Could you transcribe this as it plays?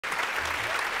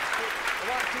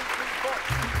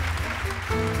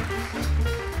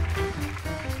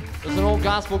There's an old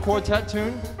gospel quartet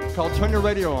tune called Turn Your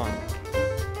Radio On.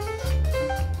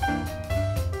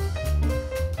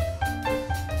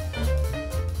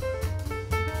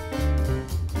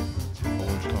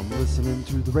 Won't you come listening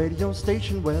to the radio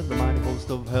station where the mighty host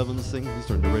of heaven sings?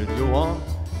 Turn your radio on.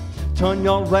 Turn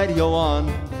your radio on.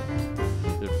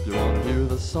 If you want to hear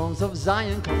the songs of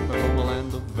Zion, come back from the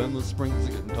land of endless springs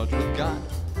and get in touch with God.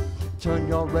 Turn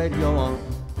your radio on.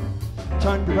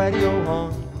 Turn your radio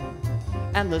on.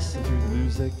 And listen to the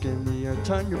music in the air.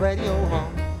 Turn your radio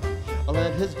on.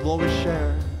 Let His glory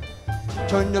share.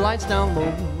 Turn your lights down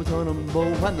low. Turn them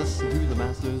low. And listen to the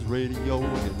Master's radio.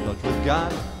 Get in touch with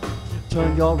God.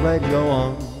 Turn your radio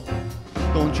on.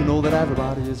 Don't you know that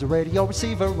everybody is a radio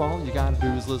receiver? All you gotta do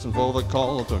is listen for the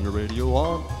call. Turn your radio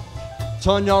on.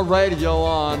 Turn your radio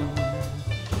on.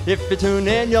 If you tune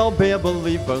in, you'll be a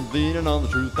believer, leaning on the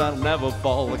truth that'll never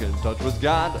fall. Get in touch with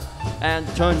God and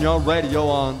turn your radio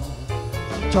on.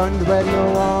 Turn the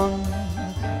radio on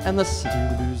and listen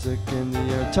to the music in the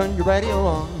air. Turn your radio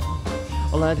on.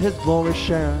 Let His glory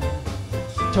share.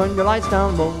 Turn your lights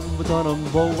down low, turn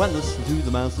them low, and listen to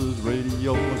the Master's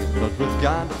radio. Get in touch with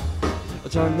God.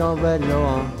 Turn your radio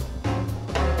on.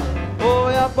 Oh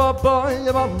yeah, boy,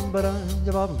 yeah, bum, ba da,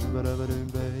 yeah, bum, ba da, ba da,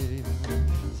 baby.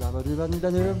 Zabba-doo,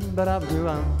 ba-da-doo, ba-da-ba-doo,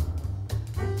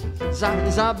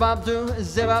 zabba-doo,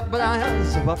 zabba-ba-da,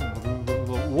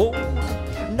 zabba-ba-doo, whoa.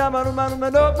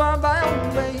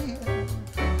 Na-ba-doo-ba-doo-ba-doo-ba-doo,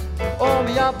 oh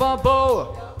yeah, bo,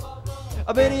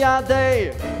 a biddy a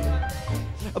day,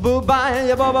 a boo bye,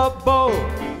 yeah, bo, bo, bo,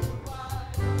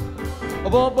 a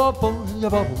bo, bo, bo, yeah,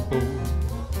 bo, bo, bo.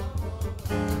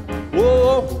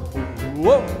 Whoa,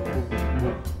 whoa.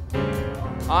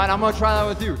 All right, I'm gonna try that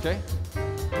with you, okay?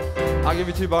 I'll give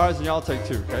you 2 bars and y'all take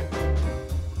 2, okay?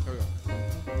 Here we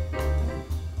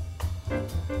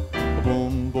go.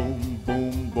 Boom, boom,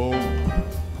 boom, boom.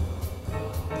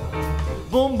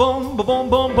 Boom, boom, boom, boom,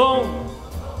 boom, boom.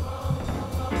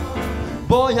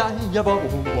 Boy, yeah, yeah, boom,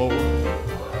 boom, boom.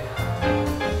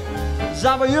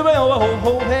 Zabba, you be oh,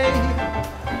 oh, hey.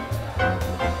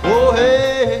 Oh,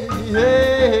 hey,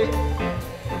 hey.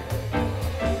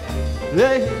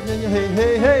 Hey, hey, hey,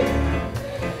 hey, hey.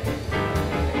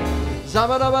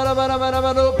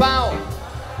 Zabba-da-ba-da-ba-da-ba-da-ba-do, bow.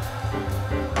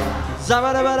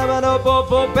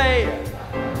 Zabba-da-ba-da-ba-do-bo-bo-bay.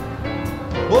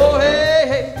 Oh, hey,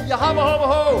 hey, ya hubba, hubba,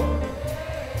 ho.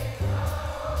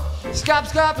 Scop,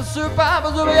 scop, a super,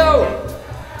 a zubio.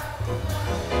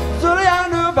 Zulia,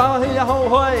 bow, ya ho,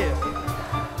 hoy.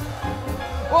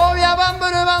 Oh, ya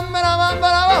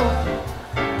bam-ba-da-bam-ba-da-bam-ba-da-bam.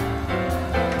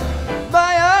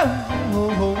 Bye, ho,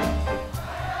 ho.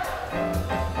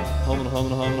 Hummin',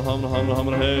 hummin', hummin', hummin', hummin',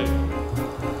 hummin', hey.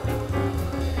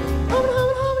 Hummin',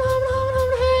 hummin', hummin', hummin',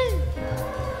 hummin', hey.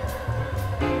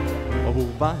 Oh,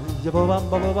 bye, ya, bo, bam,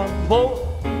 bo, bo, bam, bo.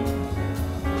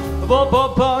 Bo, bo,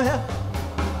 bo, yeah.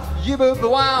 You boop,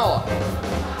 wow.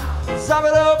 Zap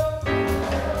it up.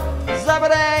 Zap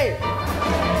it, hey.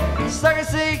 Sticky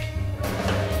seek.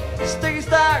 Sticky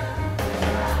stock.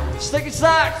 Sticky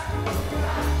sock.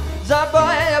 Turn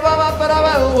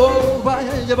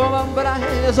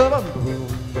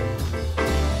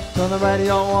the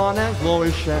radio on and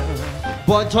glory share.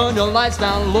 Boy, turn your lights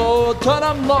down low, turn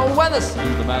them low, and listen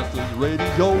to the Master's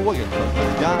radio.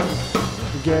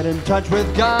 Get in touch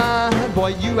with God.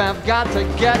 Boy, you have got to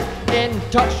get in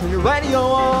touch. Turn your radio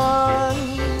on.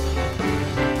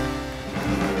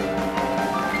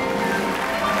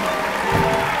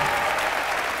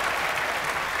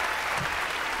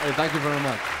 Hey, thank you very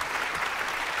much.